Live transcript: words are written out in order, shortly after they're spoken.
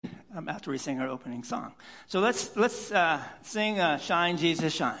after we sing our opening song. So let's sing Shine,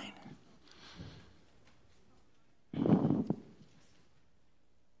 Jesus, Shine.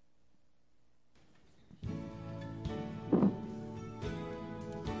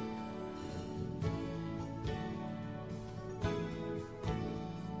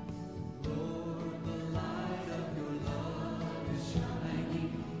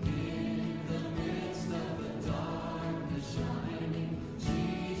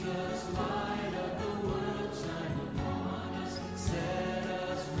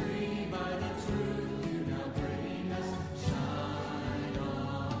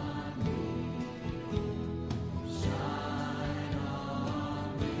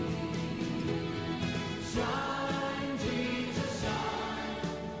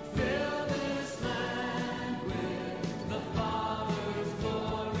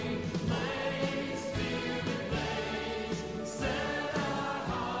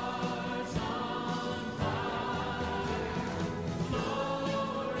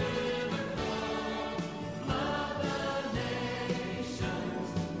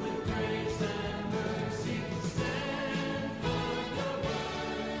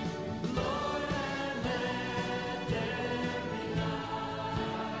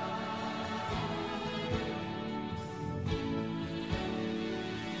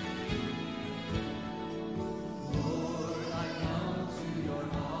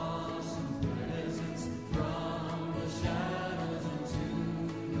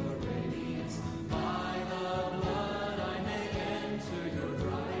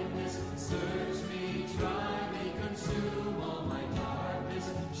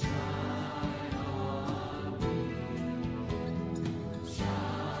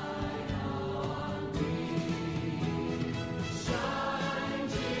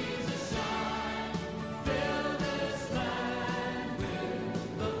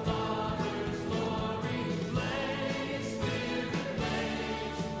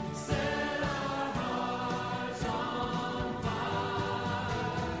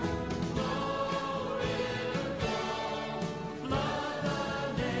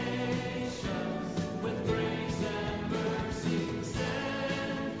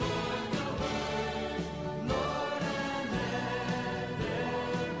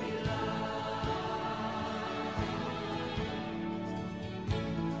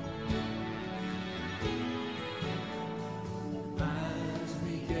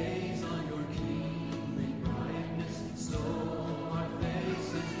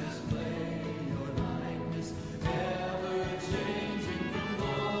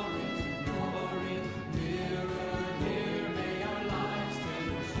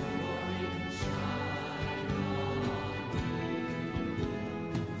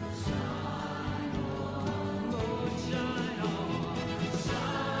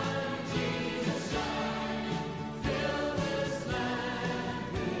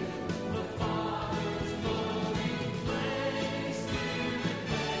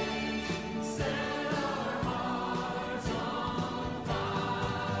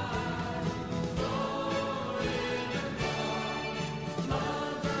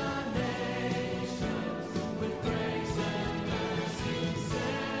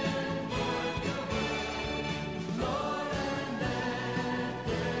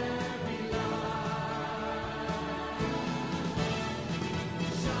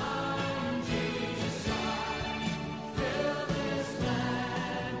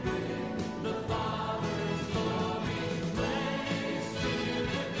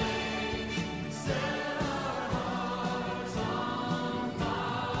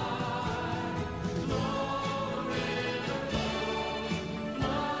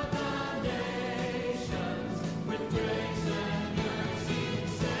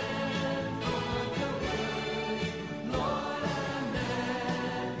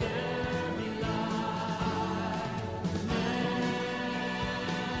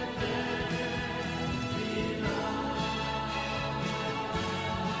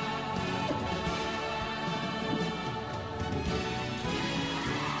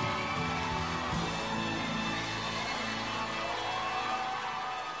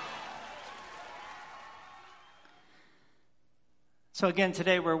 So again,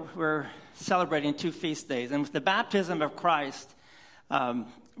 today we're celebrating two feast days. And with the baptism of Christ,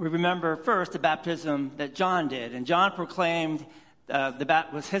 we remember first the baptism that John did. And John proclaimed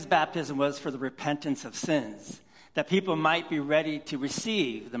his baptism was for the repentance of sins, that people might be ready to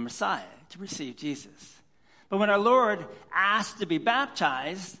receive the Messiah, to receive Jesus. But when our Lord asked to be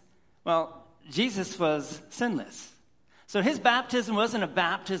baptized, well, Jesus was sinless. So his baptism wasn't a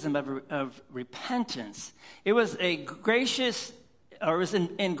baptism of repentance. It was a gracious or it was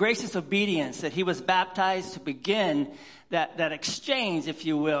in gracious obedience that he was baptized to begin that exchange, if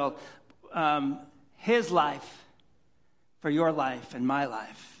you will, his life for your life and my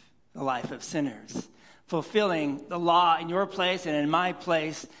life, the life of sinners, fulfilling the law in your place and in my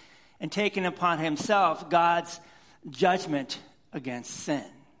place, and taking upon himself God's judgment against sin.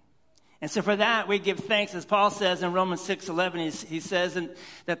 And so for that, we give thanks, as Paul says in Romans 6:11, he says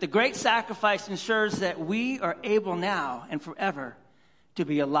that the great sacrifice ensures that we are able now and forever to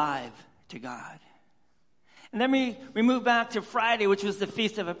be alive to God. And then we move back to Friday, which was the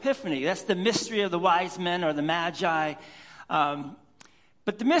Feast of Epiphany. That's the mystery of the wise men or the Magi.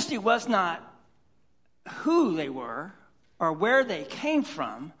 But the mystery was not who they were or where they came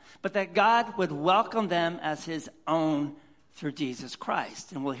from, but that God would welcome them as his own through Jesus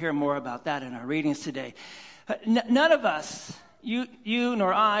Christ. And we'll hear more about that in our readings today. None of us, you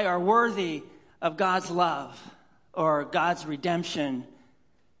nor I, are worthy of God's love or God's redemption,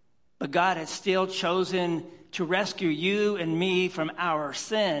 but God has still chosen to rescue you and me from our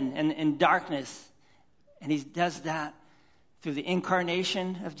sin and darkness. And he does that through the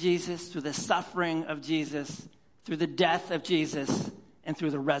incarnation of Jesus, through the suffering of Jesus, through the death of Jesus, and through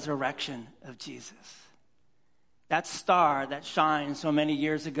the resurrection of Jesus. That star that shined so many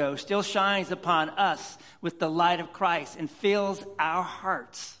years ago still shines upon us with the light of Christ and fills our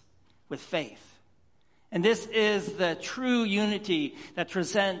hearts with faith. And this is the true unity that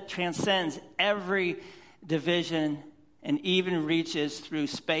transcends every division and even reaches through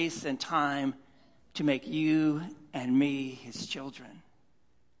space and time to make you and me his children.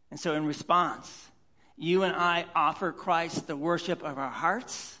 And so in response, you and I offer Christ the worship of our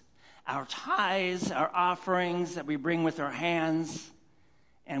hearts, our tithes, our offerings that we bring with our hands,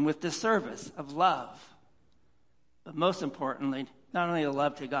 and with the service of love. But most importantly, not only the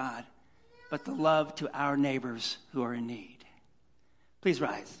love to God, but the love to our neighbors who are in need. Please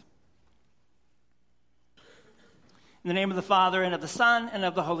rise. In the name of the Father, and of the Son, and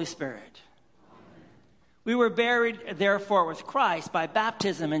of the Holy Spirit. Amen. We were buried, therefore, with Christ by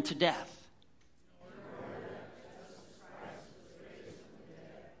baptism into death.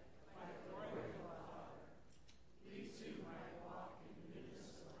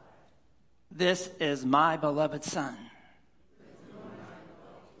 This is my beloved Son.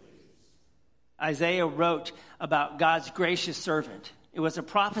 Isaiah wrote about God's gracious servant. It was a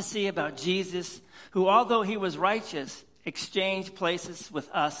prophecy about Jesus, who, although he was righteous, exchanged places with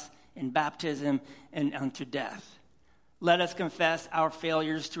us in baptism and unto death. Let us confess our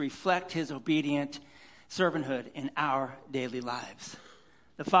failures to reflect his obedient servanthood in our daily lives.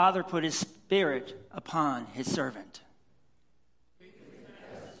 The Father put his Spirit upon his servant.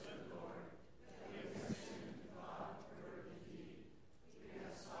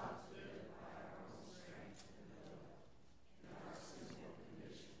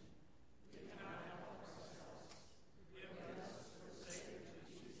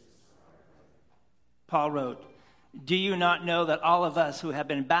 Paul wrote, "Do you not know that all of us who have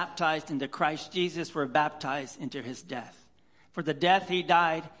been baptized into Christ Jesus were baptized into his death? For the death he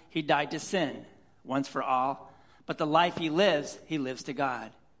died to sin, once for all. But the life he lives to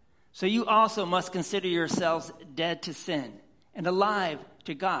God. So you also must consider yourselves dead to sin and alive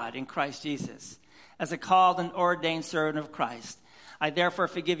to God in Christ Jesus. As a called and ordained servant of Christ, I therefore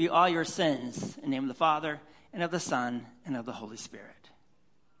forgive you all your sins in the name of the Father, and of the Son, and of the Holy Spirit."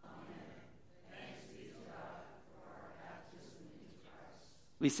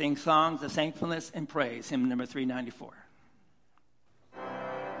 We sing songs of thankfulness and praise, hymn number 394.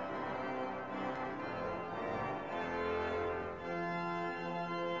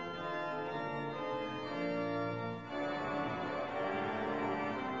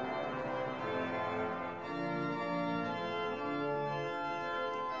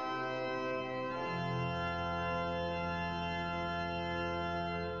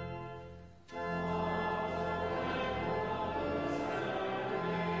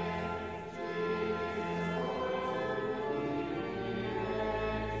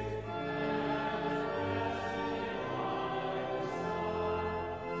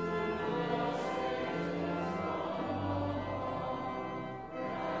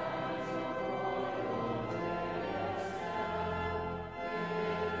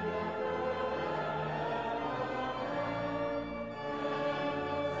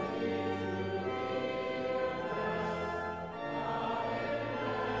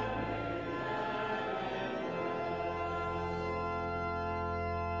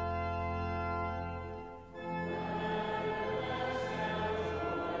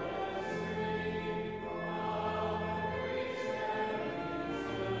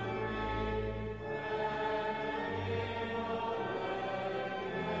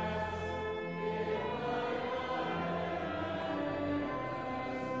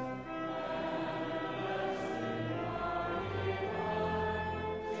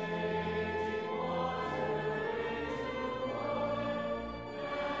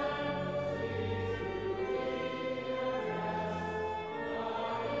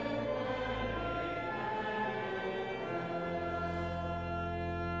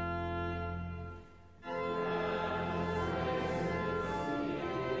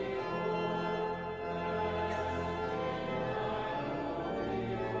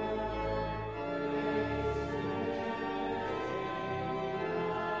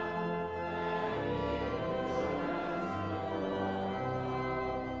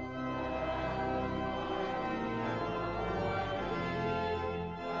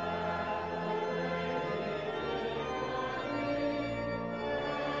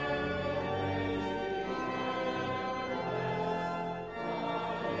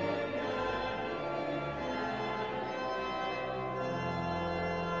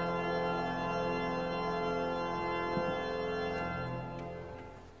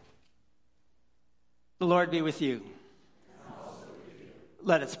 Lord be with you.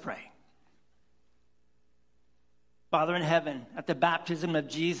 Let us pray. Father in heaven, at the baptism of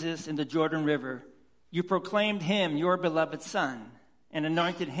Jesus in the Jordan River, you proclaimed him your beloved Son and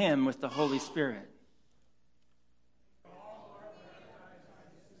anointed him with the Holy Spirit.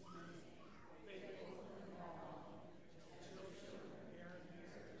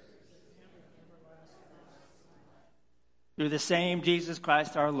 Through the same Jesus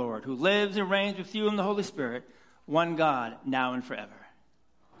Christ our Lord, who lives and reigns with you in the Holy Spirit, one God, now and forever.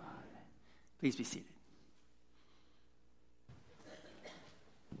 Amen. Please be seated.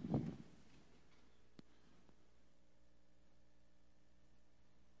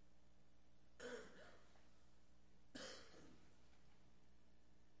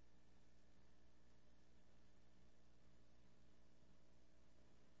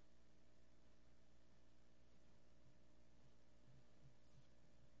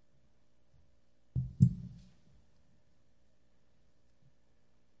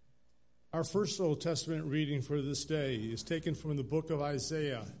 Our first Old Testament reading for this day is taken from the book of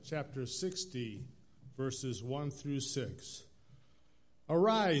Isaiah, chapter 60, verses 1 through 6.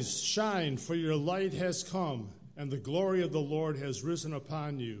 Arise, shine, for your light has come, and the glory of the Lord has risen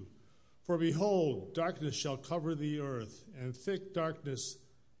upon you. For behold, darkness shall cover the earth, and thick darkness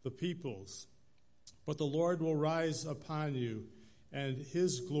the peoples. But the Lord will rise upon you, and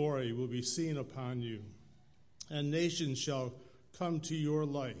his glory will be seen upon you. And nations shall come to your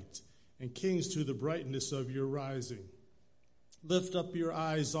light, and kings to the brightness of your rising. Lift up your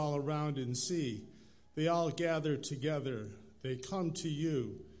eyes all around and see. They all gather together. They come to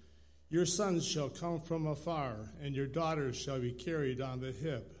you. Your sons shall come from afar, and your daughters shall be carried on the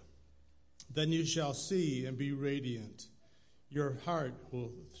hip. Then you shall see and be radiant. Your heart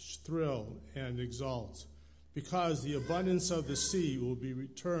will thrill and exult, because the abundance of the sea will be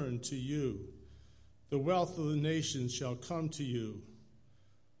returned to you. The wealth of the nations shall come to you.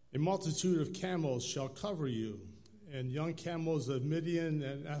 A multitude of camels shall cover you, and young camels of Midian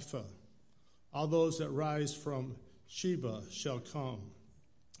and Ephah. All those that rise from Sheba shall come.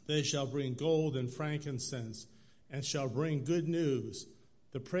 They shall bring gold and frankincense, and shall bring good news,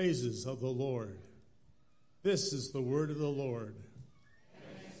 the praises of the Lord. This is the word of the Lord.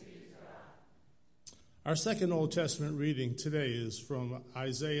 Our second Old Testament reading today is from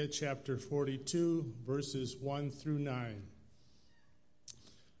Isaiah chapter 42, verses 1 through 9.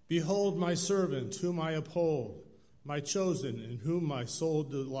 Behold my servant, whom I uphold, my chosen, in whom my soul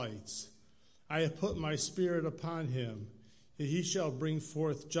delights. I have put my spirit upon him, and he shall bring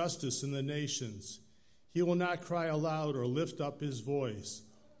forth justice in the nations. He will not cry aloud or lift up his voice,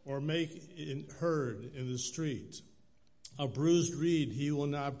 or make it heard in the street. A bruised reed he will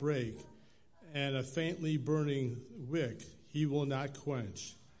not break, and a faintly burning wick he will not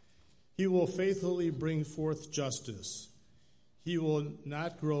quench. He will faithfully bring forth justice. He will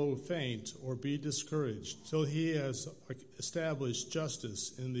not grow faint or be discouraged till he has established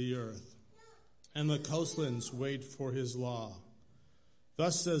justice in the earth, and the coastlands wait for his law.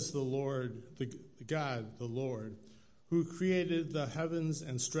 Thus says the Lord, the God, the Lord, who created the heavens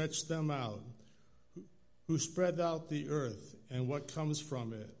and stretched them out, who spread out the earth and what comes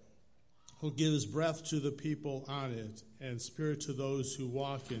from it, who gives breath to the people on it and spirit to those who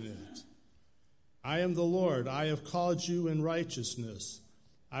walk in it. I am the Lord. I have called you in righteousness.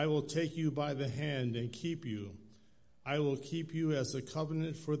 I will take you by the hand and keep you. I will keep you as a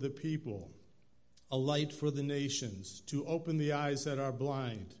covenant for the people, a light for the nations, to open the eyes that are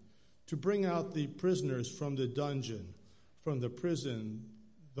blind, to bring out the prisoners from the dungeon, from the prison,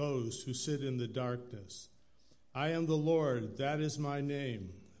 those who sit in the darkness. I am the Lord. That is my name.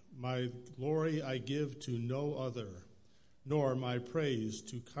 My glory I give to no other, nor my praise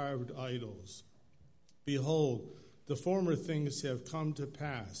to carved idols. Behold, the former things have come to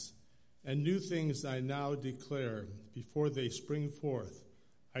pass, and new things I now declare. Before they spring forth,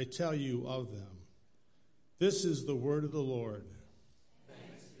 I tell you of them. This is the word of the Lord.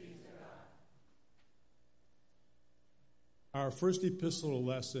 Thanks be to God. Our first epistle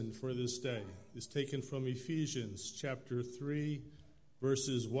lesson for this day is taken from Ephesians chapter 3,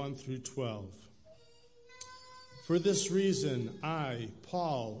 verses 1 through 12. For this reason, I,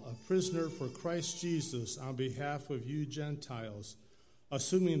 Paul, a prisoner for Christ Jesus, on behalf of you Gentiles,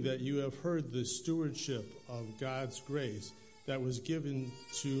 assuming that you have heard the stewardship of God's grace that was given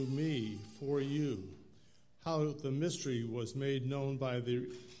to me for you, how the mystery was made known by the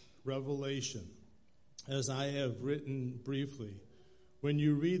revelation, as I have written briefly. When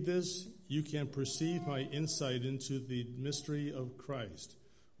you read this, you can perceive my insight into the mystery of Christ,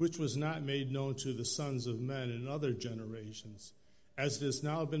 which was not made known to the sons of men in other generations, as it has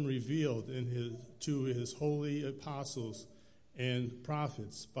now been revealed to his holy apostles and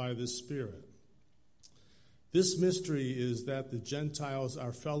prophets by the Spirit. This mystery is that the Gentiles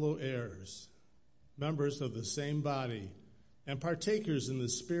are fellow heirs, members of the same body, and partakers in the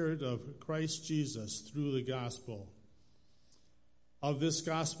Spirit of Christ Jesus through the gospel. Of this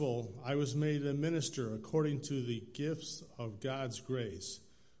gospel I was made a minister according to the gifts of God's grace,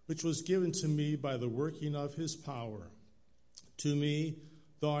 which was given to me by the working of his power. To me,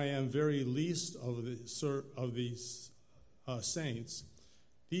 though I am very least of these saints,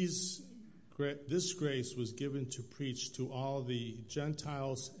 this grace was given to preach to all the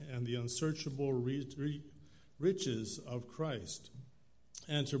Gentiles and the unsearchable riches of Christ,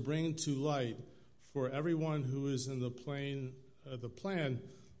 and to bring to light for everyone who is in the plan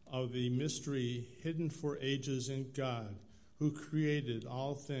of the mystery hidden for ages in God, who created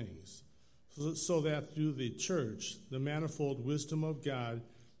all things, so that through the church the manifold wisdom of God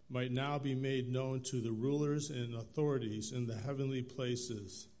might now be made known to the rulers and authorities in the heavenly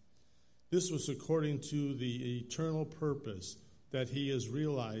places. This was according to the eternal purpose that he has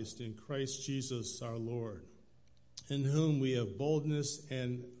realized in Christ Jesus our Lord, in whom we have boldness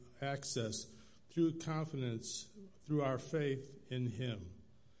and access through confidence through our faith in him.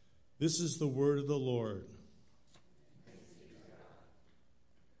 This is the word of the Lord.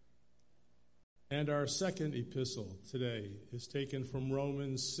 And our second epistle today is taken from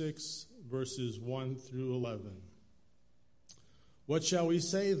Romans 6, verses 1 through 11. What shall we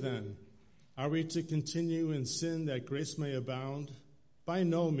say then? Are we to continue in sin that grace may abound? By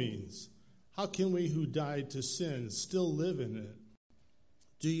no means. How can we who died to sin still live in it?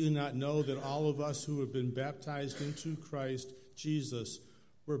 Do you not know that all of us who have been baptized into Christ Jesus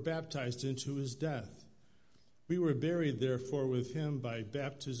were baptized into his death? We were buried, therefore, with him by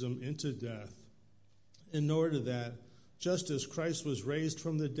baptism into death, in order that, just as Christ was raised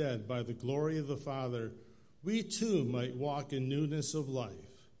from the dead by the glory of the Father, we too might walk in newness of life.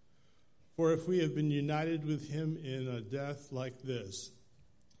 For if we have been united with him in a death like this,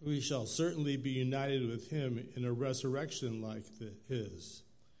 we shall certainly be united with him in a resurrection like his.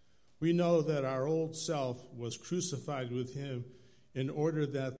 We know that our old self was crucified with him in order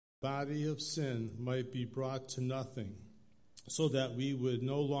that the body of sin might be brought to nothing, so that we would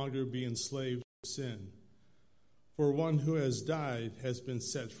no longer be enslaved to sin. For one who has died has been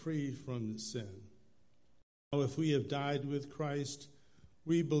set free from sin. Now, if we have died with Christ,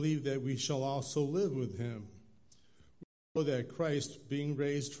 we believe that we shall also live with him. We know that Christ, being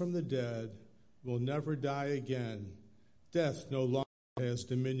raised from the dead, will never die again. Death no longer has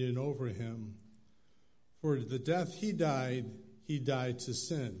dominion over him. For the death he died to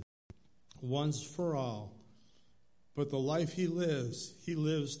sin, once for all. But the life he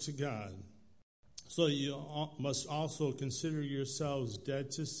lives to God. So you must also consider yourselves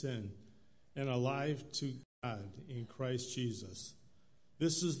dead to sin and alive to God in Christ Jesus.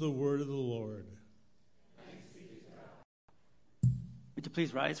 This is the word of the Lord. Thanks be to God. Would you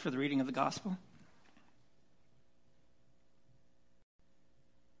please rise for the reading of the gospel?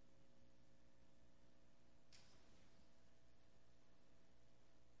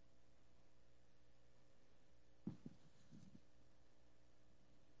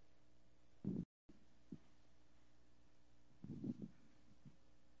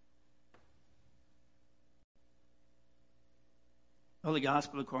 Holy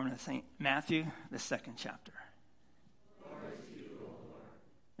Gospel according to St. Matthew, the 2nd chapter. Glory to you, O Lord.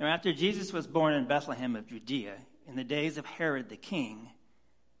 Now after Jesus was born in Bethlehem of Judea, in the days of Herod the king,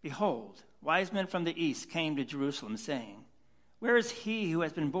 behold, wise men from the east came to Jerusalem, saying, Where is he who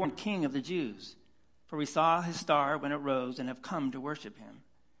has been born King of the Jews? For we saw his star when it rose and have come to worship him.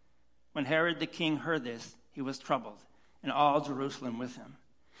 When Herod the king heard this, he was troubled, and all Jerusalem with him.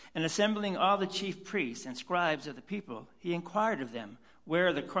 And assembling all the chief priests and scribes of the people, he inquired of them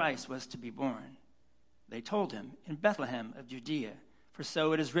where the Christ was to be born. They told him, In Bethlehem of Judea, for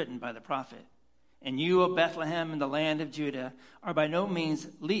so it is written by the prophet, And you, O Bethlehem, in the land of Judah, are by no means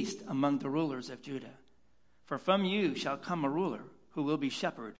least among the rulers of Judah. For from you shall come a ruler who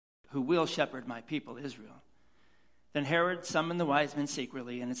will shepherd my people Israel. Then Herod summoned the wise men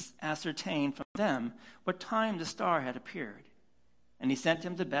secretly and ascertained from them what time the star had appeared. And he sent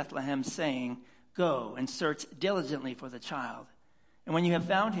him to Bethlehem, saying, Go and search diligently for the child. And when you have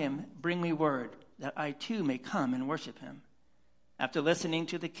found him, bring me word, that I too may come and worship him. After listening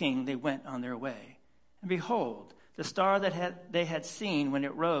to the king, they went on their way. And behold, the star that they had seen when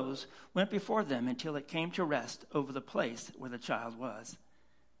it rose went before them until it came to rest over the place where the child was.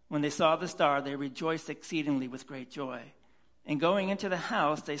 When they saw the star, they rejoiced exceedingly with great joy. And going into the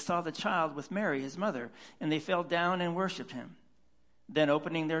house, they saw the child with Mary, his mother, and they fell down and worshipped him. Then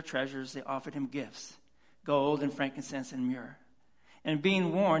opening their treasures, they offered him gifts, gold and frankincense and myrrh. And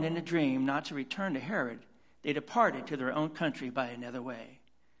being warned in a dream not to return to Herod, they departed to their own country by another way.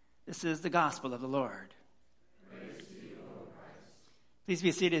 This is the gospel of the Lord. Praise to you, Lord Christ. Please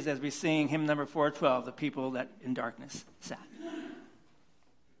be seated as we sing hymn number 412, The People That in Darkness Sat.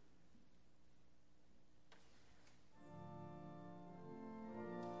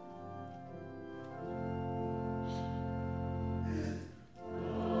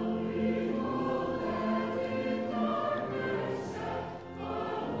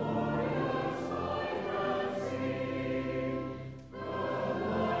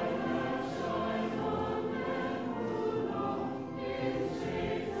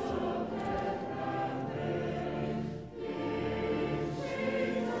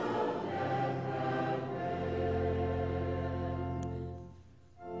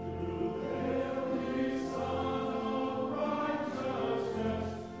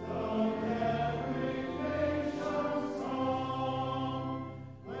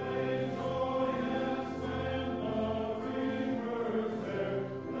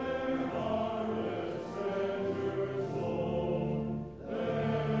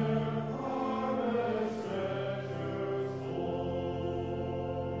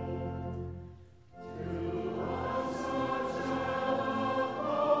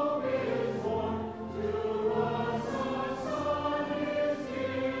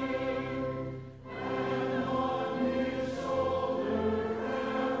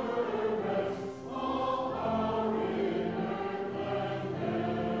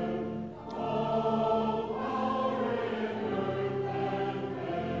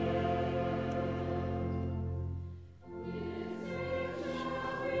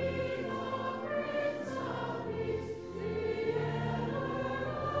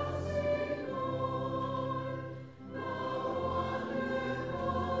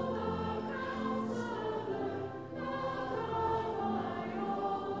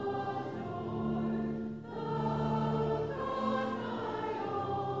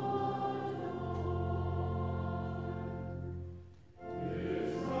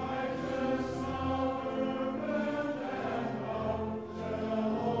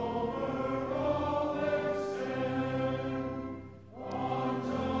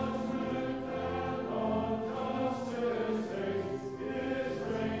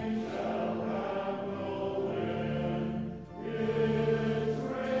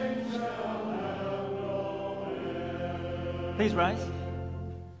 Please rise.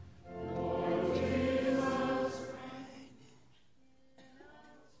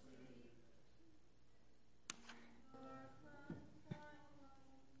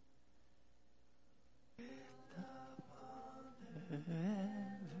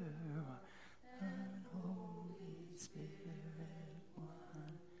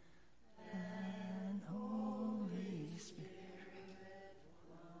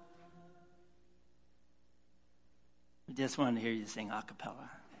 Just wanted to hear you sing a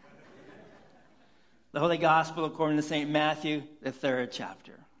cappella. The Holy Gospel according to St. Matthew, the 3rd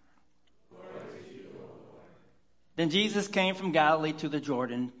chapter. Glory to you, O Lord. Then Jesus came from Galilee to the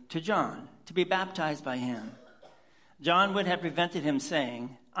Jordan to John to be baptized by him. John would have prevented him,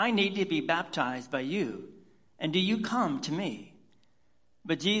 saying, I need to be baptized by you, and do you come to me?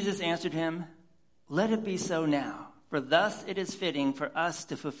 But Jesus answered him, Let it be so now, for thus it is fitting for us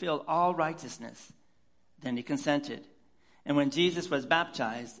to fulfill all righteousness. Then he consented. And when Jesus was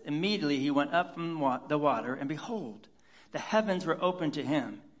baptized, immediately he went up from the water, and behold, the heavens were opened to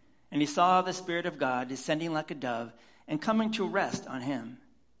him. And he saw the Spirit of God descending like a dove and coming to rest on him.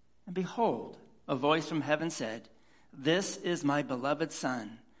 And behold, a voice from heaven said, This is my beloved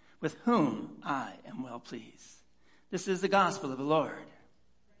Son, with whom I am well pleased. This is the gospel of the Lord.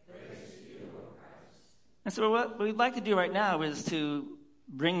 Praise to you, O Christ. And so what we'd like to do right now is to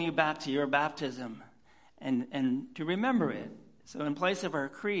bring you back to your baptism and to remember it. So in place of our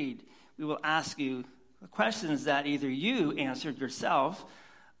creed, we will ask you questions that either you answered yourself,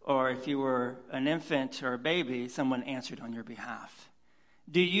 or if you were an infant or a baby, someone answered on your behalf.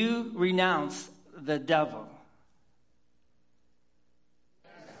 Do you renounce the devil?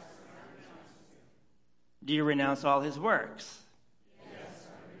 Yes, I renounce him. Do you renounce all his works? Yes,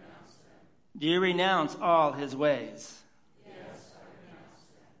 I renounce them. Do you renounce all his ways?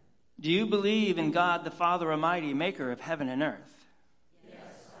 Do you believe in God the Father Almighty, maker of heaven and earth? Yes,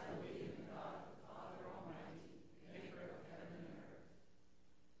 I believe in God the Father Almighty, maker of heaven and earth.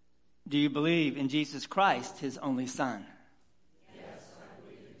 Do you believe in Jesus Christ, his only Son? Yes, I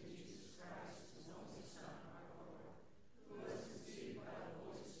believe in Jesus Christ, his only Son, our Lord, who was conceived by the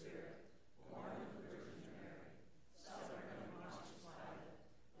Holy Spirit, born of the Virgin Mary, suffered under Pontius Pilate,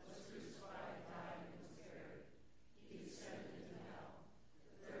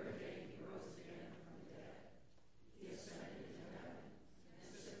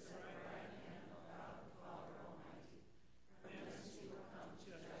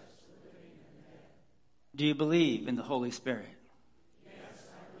 Do you believe in the Holy Spirit? Yes,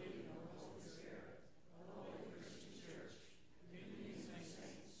 I believe in the Holy Spirit, the Holy Christian Church, the communion of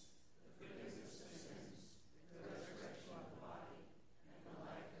saints, the forgiveness of sins, the resurrection of the body, and the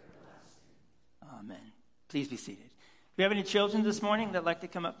life everlasting. Amen. Please be seated. Do we have any children this morning that like to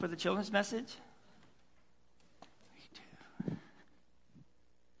come up for the children's message?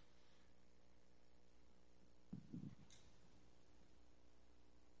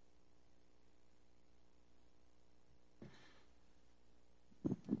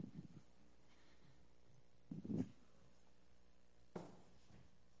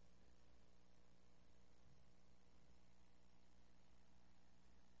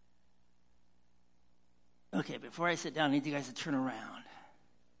 Okay, before I sit down, I need you guys to turn around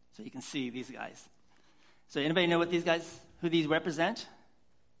so you can see these guys. So anybody know what these guys, who these represent?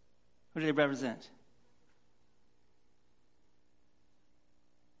 Who do they represent?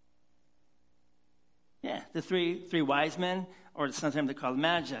 Yeah, the three wise men, or sometimes they call them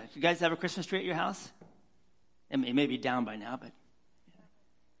magi. You guys have a Christmas tree at your house? It may be down by now, but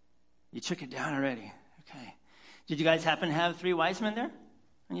you took it down already. Okay. Did you guys happen to have 3 wise men there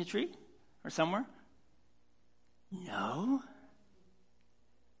on your tree or somewhere? No.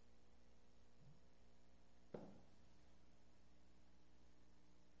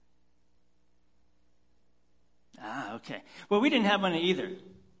 Okay. Well, we didn't have one either,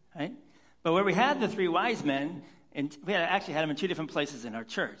 right? But where we had the 3 wise men, and we actually had them in 2 different places in our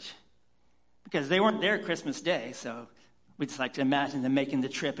church because they weren't there Christmas Day, so we just like to imagine them making the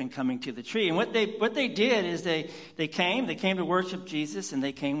trip and coming to the tree. And what they did is they came to worship Jesus, and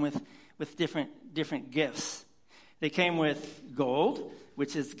they came with different gifts. They came with gold,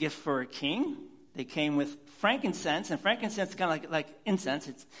 which is a gift for a king. They came with frankincense, and frankincense is kind of like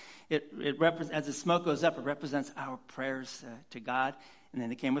incense. It represents, as the smoke goes up, it represents our prayers to God. And then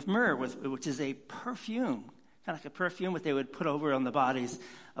they came with myrrh, which is a perfume, kind of like a perfume that they would put over on the bodies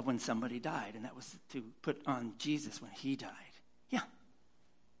of when somebody died, and that was to put on Jesus when he died. Yeah.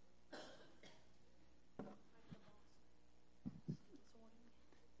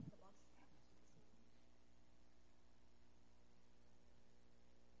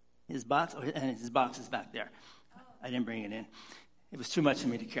 His box is back there. I didn't bring it in. It was too much for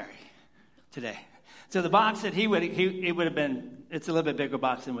me to carry today. So the box that it would have been, it's a little bit bigger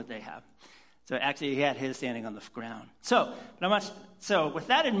box than what they have. So actually, he had his standing on the ground. So with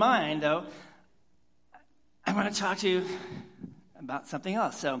that in mind, though, I want to talk to you about something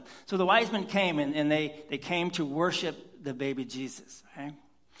else. So the wise men came, and they came to worship the baby Jesus. Okay?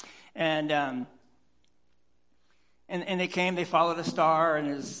 And they came, they followed a star, and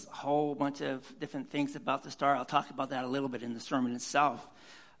there's a whole bunch of different things about the star. I'll talk about that a little bit in the sermon itself.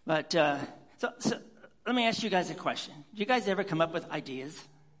 But so let me ask you guys a question. Do you guys ever come up with ideas?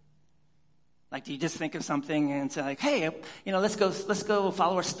 Like, do you just think of something and say, like, hey, let's go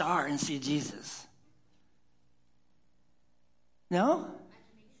follow a star and see Jesus? No?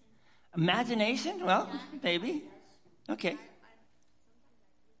 Imagination? Well, maybe. Okay.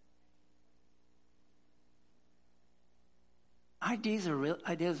 Ideas are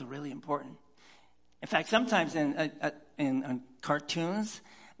really important. In fact, sometimes in cartoons,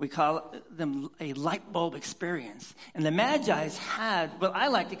 we call them a light bulb experience. And the Magi's had what I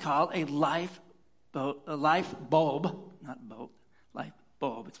like to call a life bulb.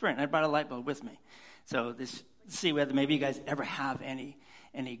 It's brilliant. I brought a light bulb with me. So see whether maybe you guys ever have any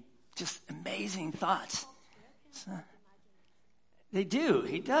just amazing thoughts. So, they do.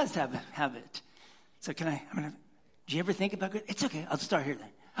 He does have it. So do you ever think about it? It's okay. I'll start here then.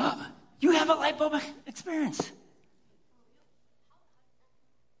 Oh, you have a light bulb experience.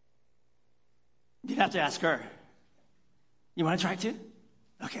 You'd have to ask her. You want to try too?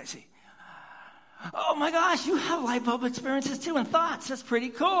 Okay, I see. Oh my gosh, you have light bulb experiences too and thoughts. That's pretty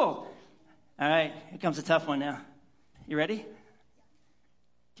cool. All right, here comes a tough one now. You ready?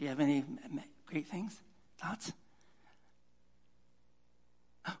 Do you have any great things? Thoughts?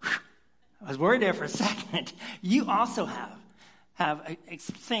 I was worried there for a second. You also have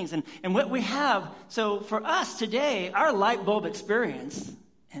things. And what we have, so for us today, our light bulb experience,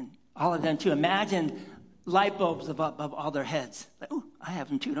 and all of them too, imagine light bulbs above all their heads. Like, oh, I have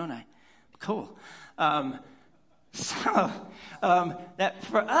them too, don't I? Cool. That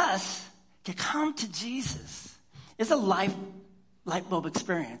for us to come to Jesus is a light bulb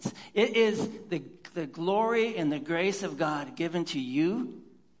experience. It is the glory and the grace of God given to you,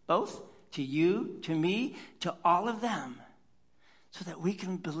 both to you, to me, to all of them, so that we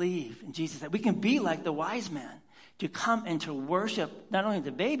can believe in Jesus, that we can be like the wise man, to come and to worship not only the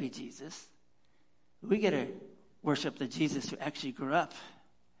baby Jesus, we get to worship the Jesus who actually grew up,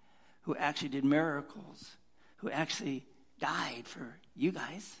 who actually did miracles, who actually died for you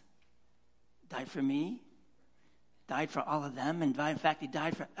guys, died for me, died for all of them, and in fact, he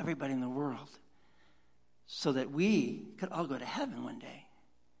died for everybody in the world so that we could all go to heaven one day.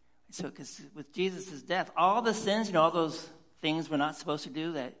 So, because with Jesus' death, all the sins, all those things we're not supposed to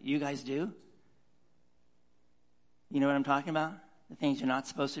do that you guys do. You know what I'm talking about? The things you're not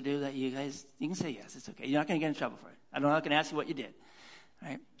supposed to do that you can say yes, it's okay. You're not going to get in trouble for it. I'm not going to ask you what you did. All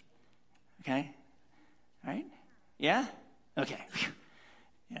right? Okay? All right? Yeah? Okay. Whew.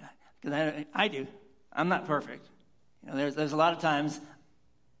 Yeah. Because I do. I'm not perfect. There's a lot of times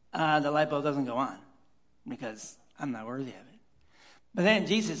the light bulb doesn't go on because I'm not worthy of it. But then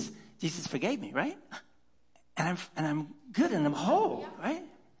Jesus forgave me, right? And I'm good and I'm whole, right?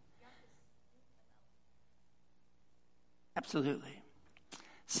 Absolutely.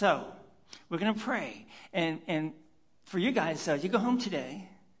 So we're going to pray. And for you guys, you go home today,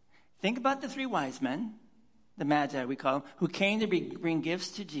 think about the 3 wise men, the Magi we call them, who came to bring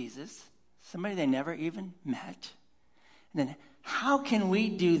gifts to Jesus, somebody they never even met. And then how can we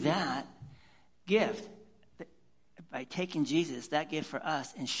do that gift by taking Jesus, that gift for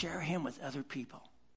us, and share him with other people?